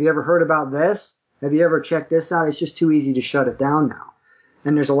 Have you ever heard about this? Have you ever checked this out? It's just too easy to shut it down now.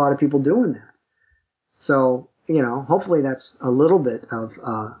 And there's a lot of people doing that. So, hopefully that's a little bit of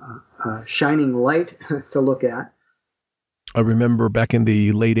a shining light to look at. I remember back in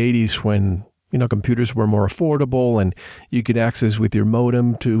the late 80s when, computers were more affordable and you could access with your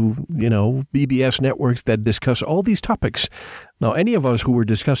modem to, BBS networks that discuss all these topics. Now, any of us who were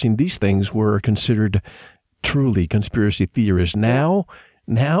discussing these things were considered truly conspiracy theorists. Now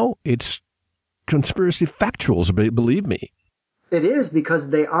it's conspiracy factuals, believe me. It is, because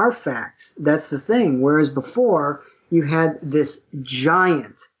they are facts. That's the thing. Whereas before, you had this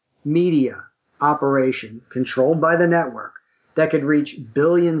giant media operation controlled by the network that could reach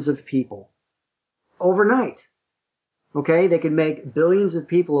billions of people overnight. Okay? They could make billions of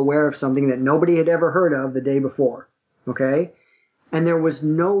people aware of something that nobody had ever heard of the day before. Okay? And there was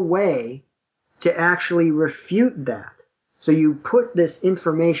no way to actually refute that. So you put this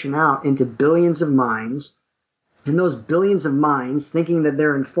information out into billions of minds, and those billions of minds, thinking that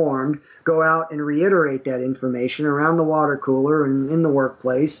they're informed, go out and reiterate that information around the water cooler and in the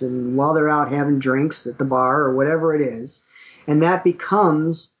workplace and while they're out having drinks at the bar or whatever it is. And that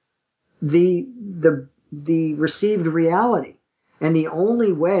becomes the received reality. And the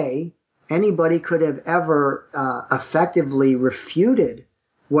only way anybody could have ever effectively refuted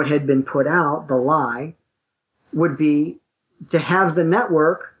what had been put out, the lie, would be to have the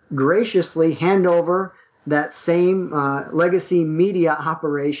network graciously hand over that same legacy media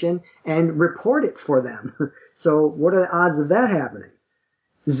operation and report it for them. So what are the odds of that happening?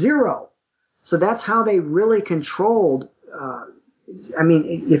 0. So that's how they really controlled.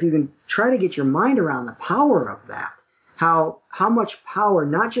 If you can try to get your mind around the power of that, how much power,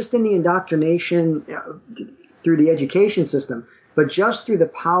 not just in the indoctrination through the education system, but just through the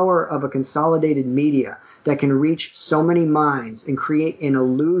power of a consolidated media that can reach so many minds and create an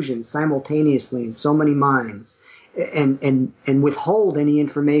illusion simultaneously in so many minds, and withhold any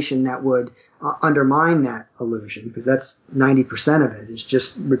information that would undermine that illusion, because that's 90% of it is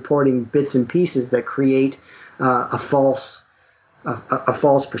just reporting bits and pieces that create a false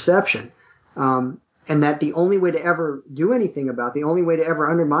perception. And that the only way to ever do anything about, the only way to ever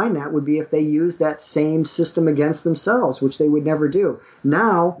undermine that would be if they used that same system against themselves, which they would never do.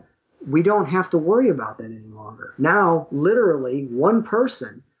 Now, we don't have to worry about that any longer. Now, literally, one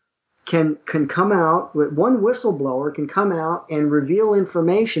person can come out, one whistleblower can come out and reveal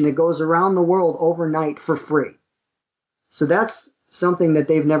information that goes around the world overnight for free. So that's something that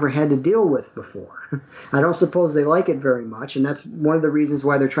they've never had to deal with before. I don't suppose they like it very much, and that's one of the reasons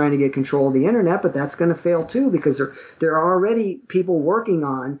why they're trying to get control of the internet, but that's going to fail too, because there are already people working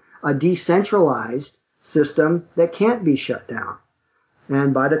on a decentralized system that can't be shut down.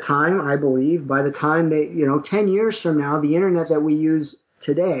 And by the time, I believe, by the time 10 years from now, the internet that we use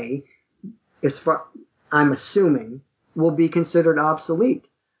today I'm assuming, will be considered obsolete.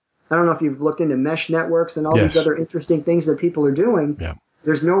 I don't know if you've looked into mesh networks and all Yes. these other interesting things that people are doing. Yeah.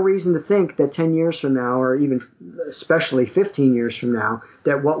 There's no reason to think that 10 years from now, or even especially 15 years from now,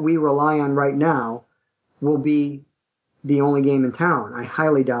 that what we rely on right now will be the only game in town. I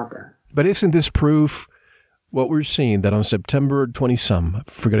highly doubt that. But isn't this proof what we're seeing, that on September 20-some, I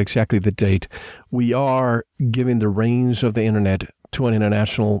forget exactly the date, we are giving the reins of the internet to an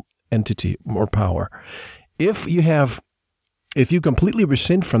international entity or power? If you completely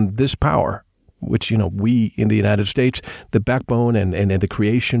rescind from this power, which, we in the United States, the backbone and the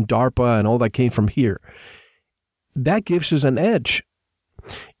creation, DARPA and all that came from here, that gives us an edge.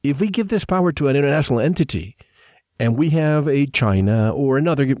 If we give this power to an international entity and we have a China or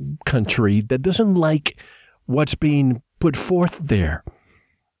another country that doesn't like what's being put forth there,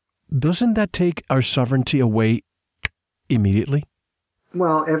 doesn't that take our sovereignty away immediately?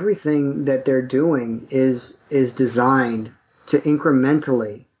 Well, everything that they're doing is designed to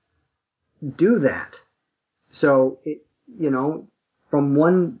incrementally do that. So, from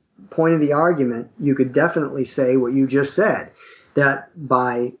one point of the argument, you could definitely say what you just said, that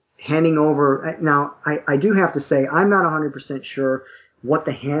by handing over, now I do have to say, I'm not 100% sure what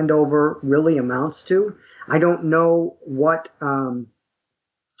the handover really amounts to. I don't know what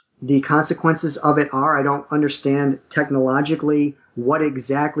the consequences of it are. I don't understand technologically what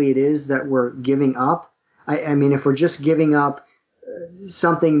exactly it is that we're giving up. I mean, if we're just giving up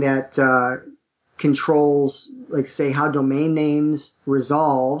something that controls, like, say, how domain names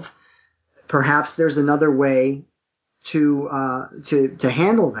resolve, perhaps there's another way to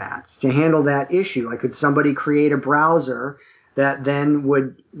handle that issue. Like, could somebody create a browser that then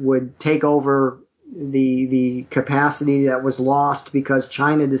would take over the capacity that was lost because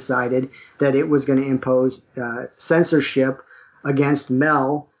China decided that it was going to impose censorship against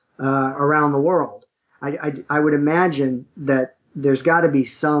Mel around the world? I would imagine that there's got to be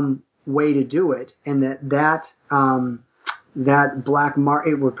some way to do it, and that black market,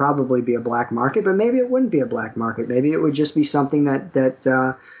 it would probably be a black market, but maybe it wouldn't be a black market. Maybe it would just be something that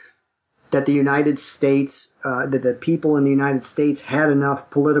the United States, that the people in the United States had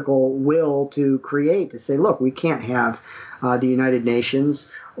enough political will to create, to say, look, we can't have the United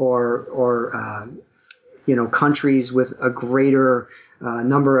Nations or countries with a greater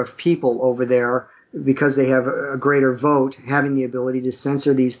number of people over there, because they have a greater vote, having the ability to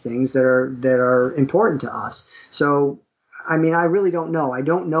censor these things that are important to us. So, I mean, I really don't know. I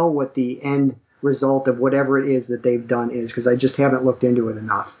don't know what the end result of whatever it is that they've done is, because I just haven't looked into it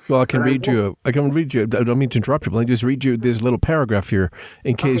enough. Well, I can read you. I don't mean to interrupt you, but I just read you this little paragraph here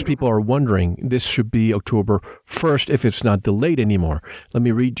in case people are wondering. This should be October 1st if it's not delayed anymore. Let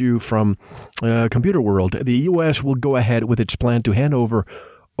me read you from Computer World. The U.S. will go ahead with its plan to hand over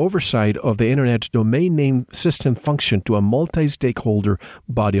oversight of the Internet's domain name system function to a multi-stakeholder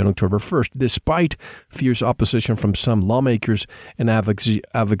body on October 1st, despite fierce opposition from some lawmakers and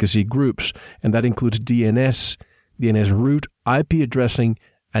advocacy groups. And that includes DNS root, IP addressing,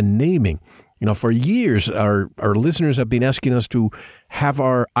 and naming. For years, our listeners have been asking us to have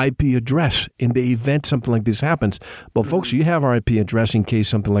our IP address in the event something like this happens. Well, folks, you have our IP address in case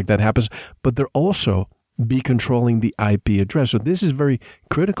something like that happens, but they're also be controlling the IP address. So this is very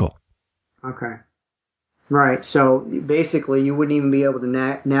critical. Okay. Right. So basically, you wouldn't even be able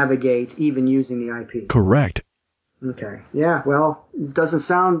to navigate even using the IP. Correct. Okay. Yeah. Well, it doesn't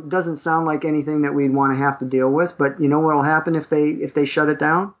sound like anything that we'd want to have to deal with. But you know what will happen if they shut it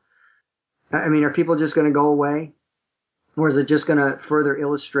down? I mean, are people just going to go away, or is it just going to further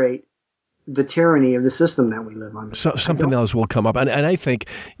illustrate the tyranny of the system that we live under? So, something else will come up, and I think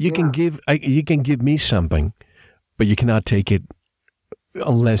you can give me something, but you cannot take it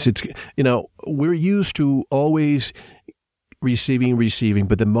unless it's we're used to always receiving,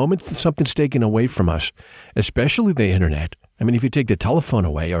 but the moment something's taken away from us, especially the internet. I mean, if you take the telephone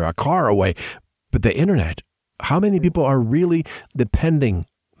away or a car away, but the internet, how many people are really depending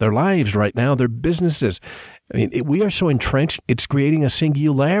their lives right now, their businesses? I mean, we are so entrenched, it's creating a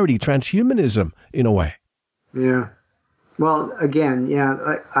singularity, transhumanism in a way. Yeah. Well, again,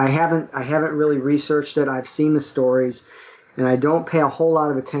 I haven't really researched it. I've seen the stories, and I don't pay a whole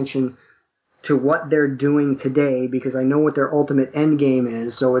lot of attention to what they're doing today because I know what their ultimate end game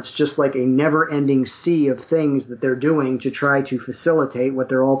is. So it's just like a never-ending sea of things that they're doing to try to facilitate what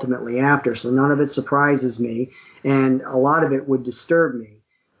they're ultimately after. So none of it surprises me, and a lot of it would disturb me.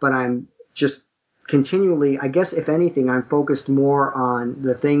 But I'm just continually, I guess if anything, I'm focused more on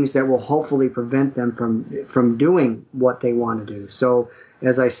the things that will hopefully prevent them from doing what they want to do. So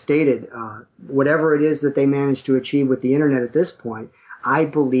as I stated, whatever it is that they manage to achieve with the internet at this point, I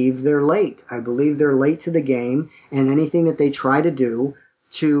believe they're late. I believe they're late to the game, and anything that they try to do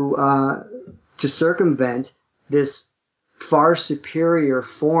to circumvent this far superior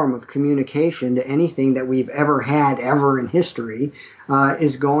form of communication to anything that we've ever had ever in history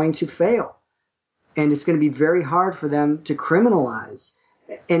is going to fail. And it's going to be very hard for them to criminalize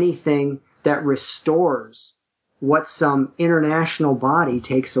anything that restores what some international body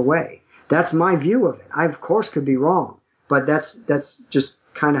takes away. That's my view of it. I, of course, could be wrong. But that's just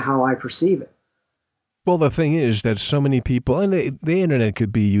kind of how I perceive it. Well, the thing is that so many people, and the internet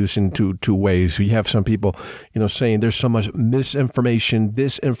could be used in two ways. You have some people, saying there's so much misinformation,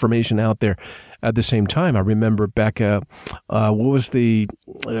 disinformation out there. At the same time, I remember back, what was the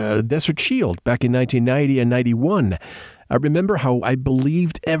Desert Shield back in 1990 and 91. I remember how I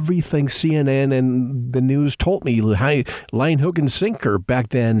believed everything CNN and the news told me, line, hook, and sinker back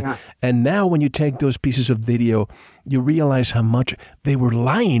then. Yeah. And now when you take those pieces of video, you realize how much they were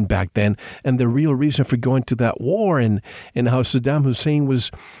lying back then and the real reason for going to that war and how Saddam Hussein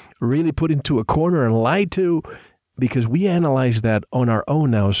was really put into a corner and lied to. Because we analyze that on our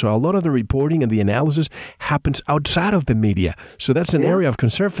own now. So a lot of the reporting and the analysis happens outside of the media. So that's an area of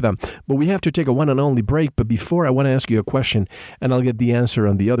concern for them. But we have to take a one and only break. But before, I want to ask you a question, and I'll get the answer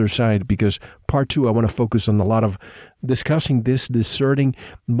on the other side, because part two, I want to focus on a lot of discussing this, discerning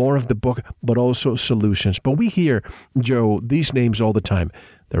more of the book, but also solutions. But we hear, Joe, these names all the time.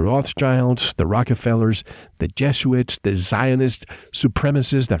 The Rothschilds, the Rockefellers, the Jesuits, the Zionist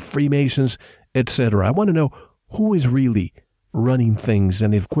supremacists, the Freemasons, etc. I want to know, who is really running things?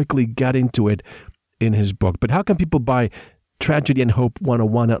 And they've quickly got into it in his book. But how can people buy Tragedy and Hope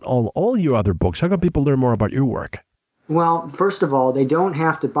 101 and all your other books? How can people learn more about your work? Well, first of all, they don't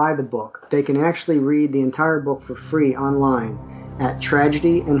have to buy the book. They can actually read the entire book for free online at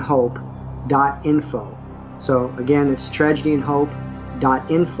tragedyandhope.info. So again, it's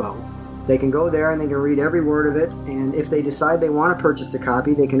tragedyandhope.info. They can go there and they can read every word of it. And if they decide they want to purchase a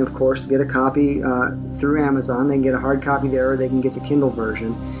copy, they can, of course, get a copy through Amazon. They can get a hard copy there, or they can get the Kindle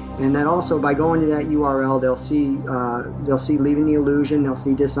version. And then also by going to that URL, they'll see Leaving the Illusion. They'll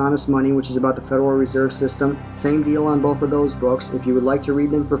see Dishonest Money, which is about the Federal Reserve System. Same deal on both of those books. If you would like to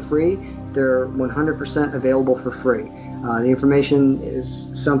read them for free, they're 100% available for free. The information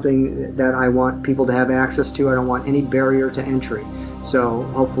is something that I want people to have access to. I don't want any barrier to entry. So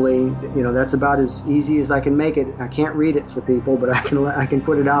hopefully, that's about as easy as I can make it. I can't read it for people, but I can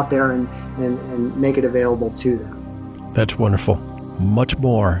put it out there and make it available to them. That's wonderful. Much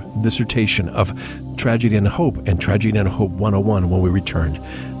more dissertation of Tragedy and Hope and Tragedy and Hope 101 when we return.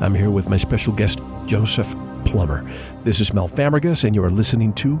 I'm here with my special guest, Joseph Plummer. This is Mel Famagas, and you are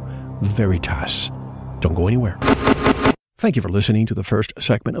listening to Veritas. Don't go anywhere. Thank you for listening to the first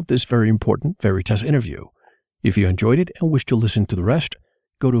segment of this very important Veritas interview. If you enjoyed it and wish to listen to the rest,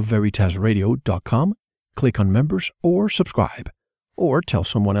 go to veritasradio.com, click on Members, or subscribe, or tell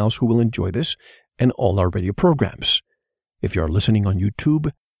someone else who will enjoy this and all our radio programs. If you are listening on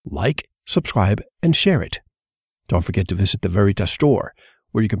YouTube, like, subscribe, and share it. Don't forget to visit the Veritas store,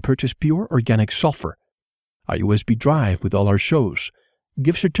 where you can purchase pure organic sulfur, a USB drive with all our shows,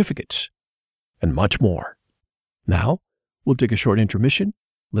 gift certificates, and much more. Now, we'll take a short intermission,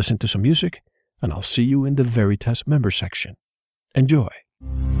 listen to some music, and I'll see you in the Veritas member section. Enjoy.